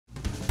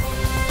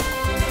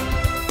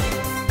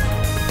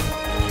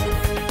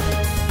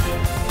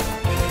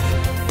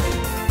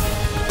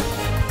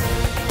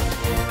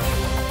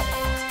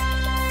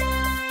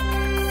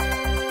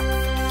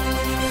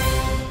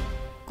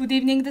Good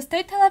evening. The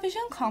state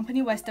television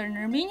company Western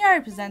Armenia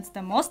represents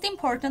the most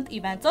important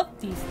events of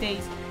these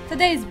days.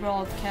 Today's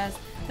broadcast,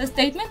 the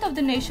statement of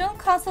the National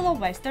Council of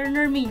Western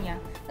Armenia.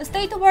 A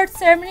state award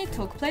ceremony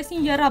took place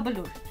in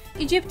Yerablur,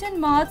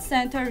 Egyptian Maat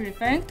Center,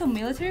 referring to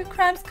military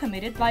crimes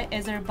committed by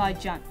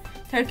Azerbaijan.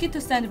 Turkey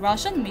to send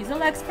Russian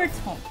missile experts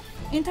home.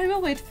 Interview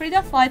with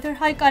freedom fighter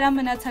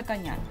Haykaram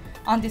Mnatsakanyan.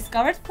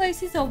 Undiscovered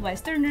places of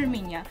Western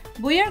Armenia.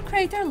 Buyer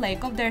crater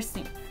lake of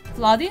Dersim.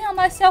 Flood in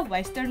Amasya,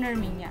 Western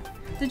Armenia.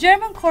 The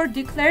German court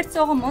declared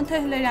Soghomon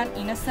Tehliryan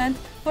innocent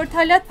for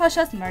Taleat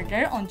Pasha's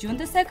murder on June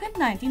 2,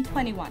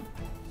 1921.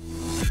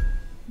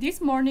 This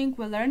morning,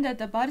 we learned that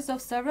the bodies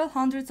of several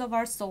hundreds of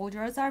our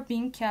soldiers are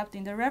being kept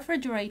in the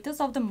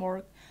refrigerators of the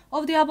morgue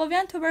of the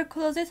Abovyan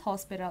Tuberculosis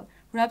Hospital,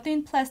 wrapped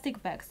in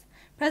plastic bags.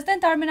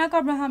 President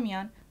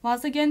Armenia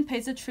once again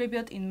pays a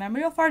tribute in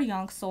memory of our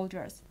young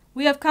soldiers.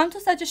 We have come to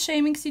such a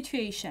shaming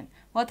situation.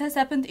 What has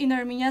happened in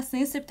Armenia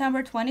since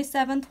September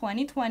 27,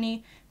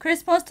 2020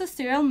 corresponds to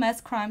serial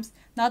mass crimes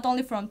not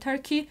only from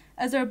Turkey,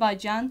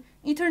 Azerbaijan,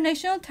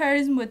 international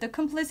terrorism with the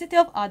complicity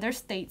of other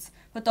states,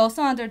 but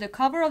also under the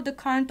cover of the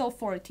current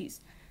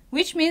authorities,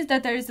 which means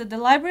that there is a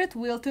deliberate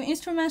will to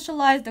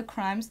instrumentalize the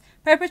crimes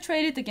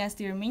perpetrated against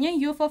the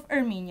Armenian youth of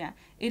Armenia.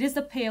 It is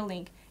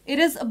appalling. It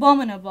is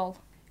abominable.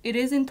 It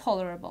is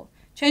intolerable.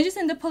 Changes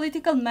in the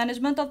political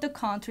management of the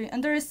country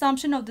and the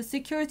resumption of the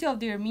security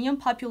of the Armenian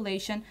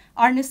population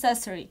are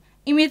necessary,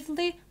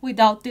 immediately,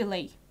 without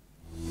delay.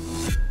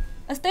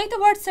 A state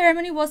award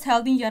ceremony was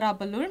held in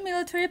Yerablur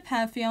military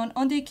pantheon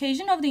on the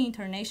occasion of the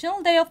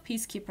International Day of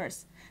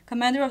Peacekeepers.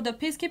 Commander of the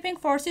Peacekeeping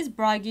Forces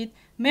Brigade,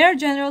 Major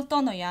General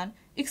Tonoyan,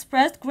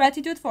 expressed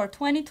gratitude for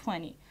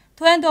 2020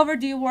 to hand over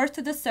the award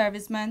to the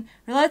servicemen,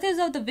 relatives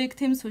of the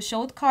victims who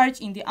showed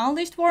courage in the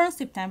unleashed war on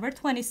September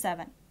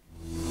 27.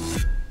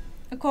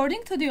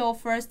 According to the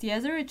authors, the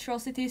Azeri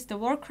atrocities, the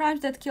war crimes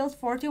that killed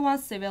 41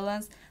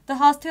 civilians, the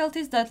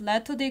hostilities that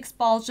led to the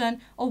expulsion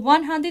of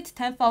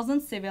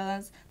 110,000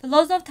 civilians, the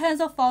loss of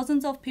tens of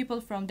thousands of people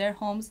from their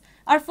homes,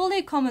 are fully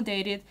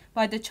accommodated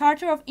by the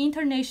Charter of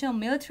International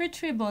Military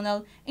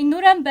Tribunal in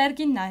Nuremberg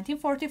in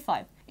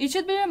 1945. It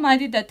should be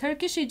reminded that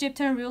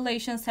Turkish-Egyptian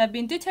relations have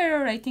been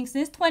deteriorating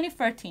since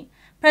 2013.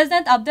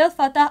 President Abdel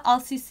Fattah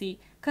al-Sisi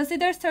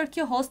considers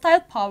Turkey a hostile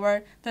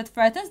power that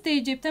threatens the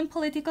Egyptian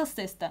political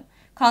system.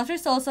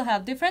 Countries also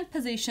have different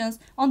positions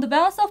on the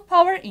balance of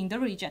power in the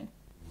region.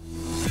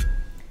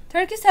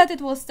 Turkey said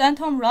it will send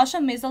home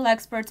Russian missile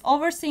experts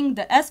overseeing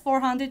the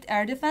S-400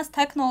 air defense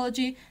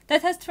technology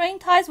that has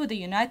strained ties with the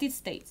United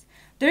States.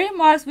 The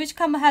remarks, which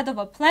come ahead of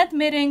a planned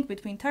meeting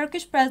between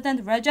Turkish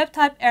President Recep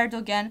Tayyip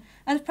Erdogan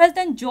and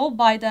President Joe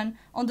Biden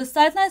on the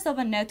sidelines of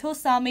a NATO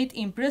summit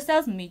in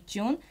Brussels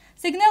mid-June,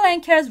 signal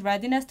Ankara's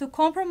readiness to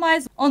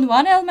compromise on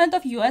one element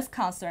of U.S.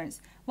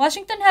 concerns.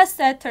 Washington has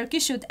said Turkey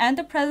should end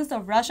the presence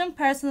of Russian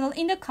personnel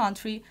in the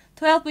country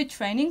to help with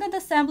training and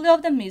assembly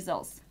of the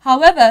missiles.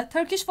 However,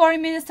 Turkish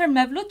Foreign Minister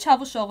Mevlut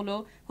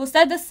Çavuşoğlu, who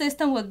said the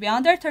system would be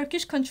under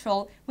Turkish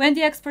control when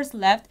the experts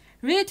left,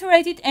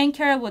 reiterated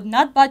Ankara would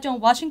not budge on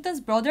Washington's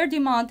broader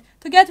demand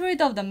to get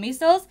rid of the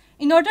missiles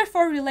in order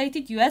for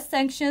related U.S.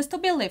 sanctions to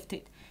be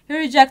lifted. He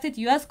rejected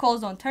U.S.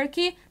 calls on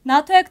Turkey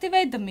not to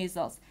activate the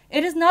missiles.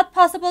 It is not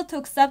possible to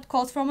accept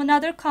calls from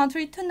another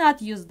country to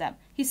not use them,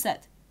 he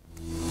said.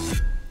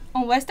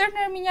 On Western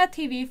Armenia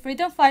TV,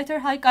 freedom fighter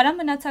Haykaram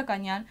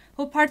Mnatsakanyan,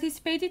 who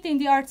participated in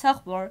the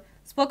Artsakh war,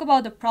 spoke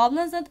about the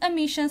problems and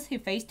omissions he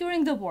faced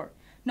during the war,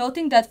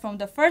 noting that from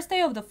the first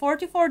day of the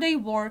 44-day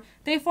war,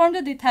 they formed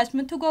a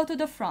detachment to go to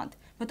the front,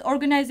 but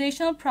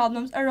organizational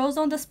problems arose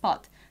on the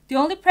spot. The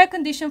only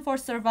precondition for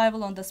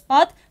survival on the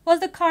spot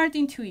was the current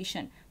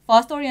intuition,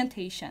 fast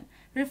orientation.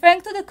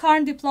 Referring to the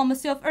current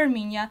diplomacy of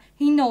Armenia,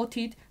 he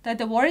noted that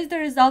the war is the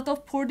result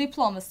of poor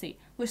diplomacy,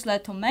 which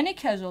led to many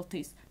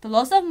casualties, the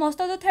loss of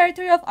most of the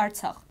territory of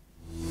Artsakh.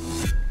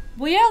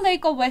 Buyer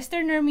Lake of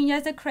Western Armenia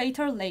is a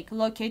crater lake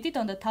located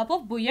on the top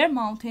of Buyer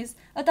Mountains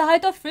at a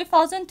height of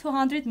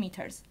 3,200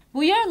 meters.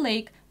 Buyer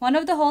Lake, one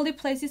of the holy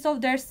places of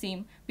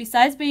Dersim,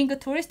 besides being a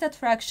tourist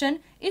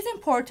attraction, is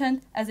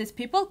important as its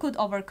people could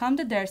overcome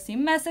the Dersim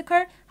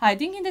massacre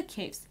hiding in the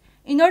caves.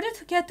 In order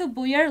to get to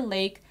Buyer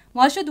Lake,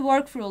 one should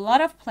work through a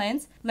lot of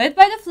plants led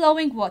by the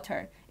flowing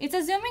water. It's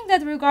assuming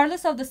that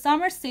regardless of the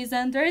summer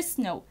season, there is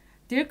snow.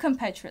 Dear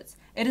compatriots,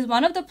 it is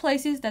one of the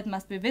places that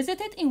must be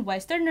visited in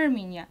Western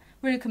Armenia.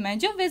 We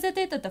recommend you visit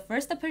it at the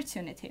first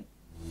opportunity.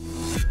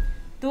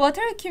 The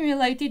water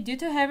accumulated due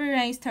to heavy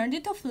rains turned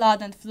into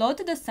flood and flowed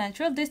to the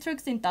central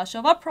districts in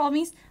Tashova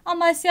province,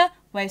 Amasya,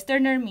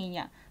 Western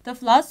Armenia. The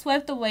flood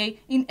swept away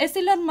in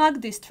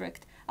Esilanmak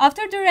district.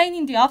 After the rain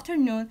in the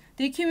afternoon,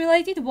 the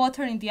accumulated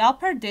water in the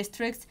upper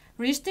districts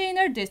reached the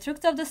inner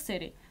districts of the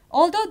city.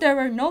 Although there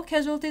were no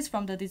casualties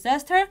from the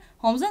disaster,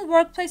 homes and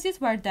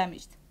workplaces were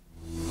damaged.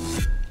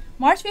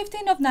 March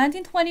 15 of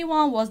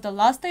 1921 was the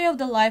last day of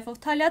the life of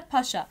Taleat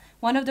Pasha,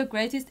 one of the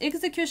greatest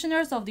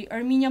executioners of the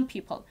Armenian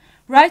people.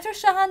 Writer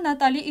Shahan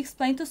Natali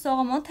explained to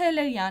Soghomon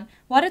Tehliryan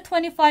what a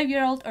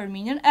 25-year-old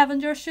Armenian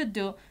Avenger should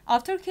do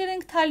after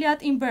killing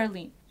Taleat in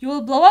Berlin. You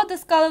will blow out the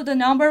skull of the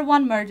number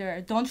one murderer,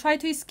 don't try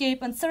to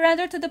escape and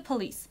surrender to the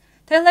police.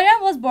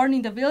 Tehliryan was born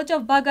in the village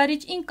of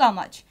Bagarich in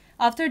Kamach.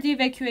 After the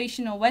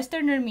evacuation of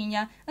Western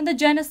Armenia and the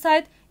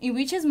genocide in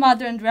which his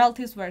mother and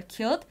relatives were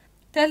killed,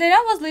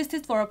 Tehliryan was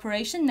listed for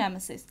Operation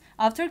Nemesis.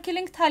 After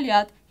killing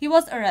Taleat, he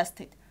was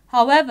arrested.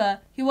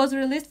 However, he was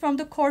released from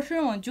the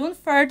courtroom on June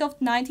 3rd of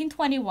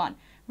 1921,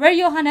 where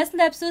Johannes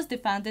Lepsus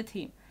defended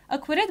him.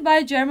 Acquitted by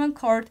a German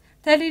court,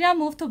 Tehliryan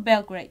moved to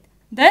Belgrade,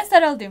 then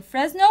settled in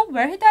Fresno,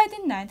 where he died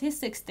in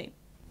 1960.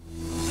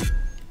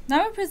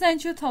 Now we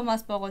present you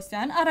Thomas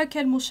Bogosyan,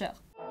 Arakel Musher.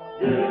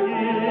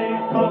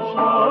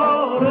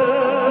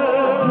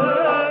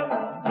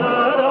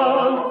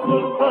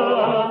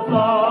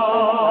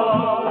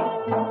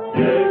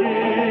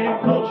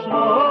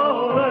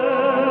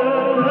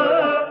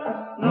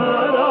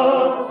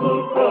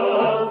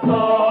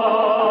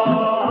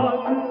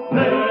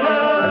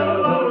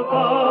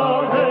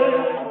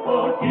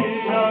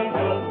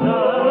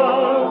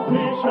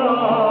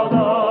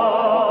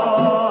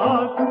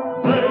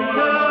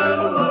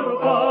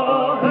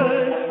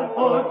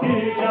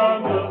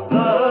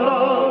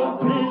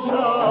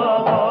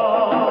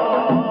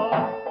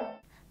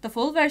 The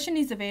full version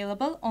is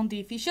available on the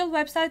official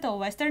website of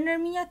Western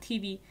Armenia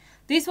TV.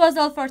 This was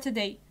all for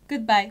today.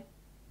 Goodbye.